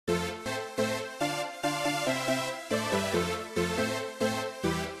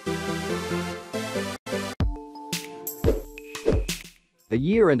A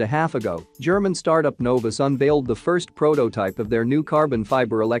year and a half ago, German startup Novus unveiled the first prototype of their new carbon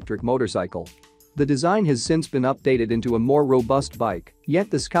fiber electric motorcycle. The design has since been updated into a more robust bike, yet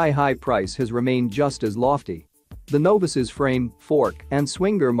the sky-high price has remained just as lofty. The Novus's frame, fork, and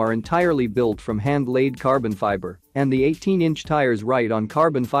swing arm are entirely built from hand-laid carbon fiber, and the 18-inch tires ride on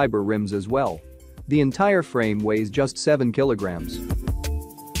carbon fiber rims as well. The entire frame weighs just 7 kilograms.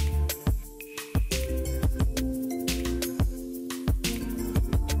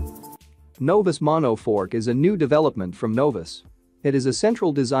 Novus Mono Fork is a new development from Novus. It is a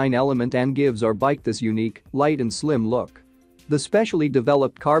central design element and gives our bike this unique, light and slim look. The specially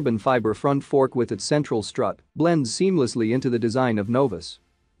developed carbon fiber front fork with its central strut blends seamlessly into the design of Novus.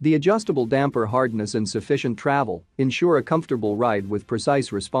 The adjustable damper hardness and sufficient travel ensure a comfortable ride with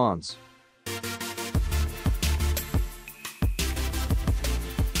precise response.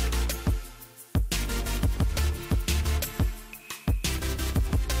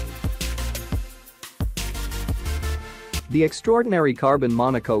 The extraordinary carbon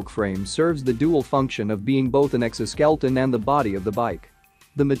monocoque frame serves the dual function of being both an exoskeleton and the body of the bike.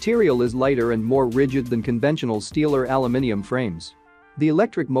 The material is lighter and more rigid than conventional steel or aluminium frames. The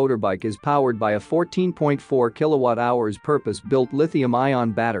electric motorbike is powered by a 14.4 kilowatt-hours purpose-built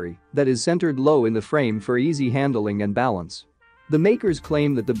lithium-ion battery that is centered low in the frame for easy handling and balance. The makers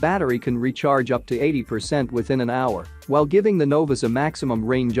claim that the battery can recharge up to 80% within an hour, while giving the Novus a maximum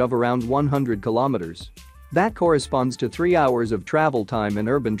range of around 100 kilometers. That corresponds to 3 hours of travel time in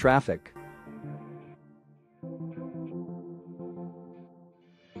urban traffic.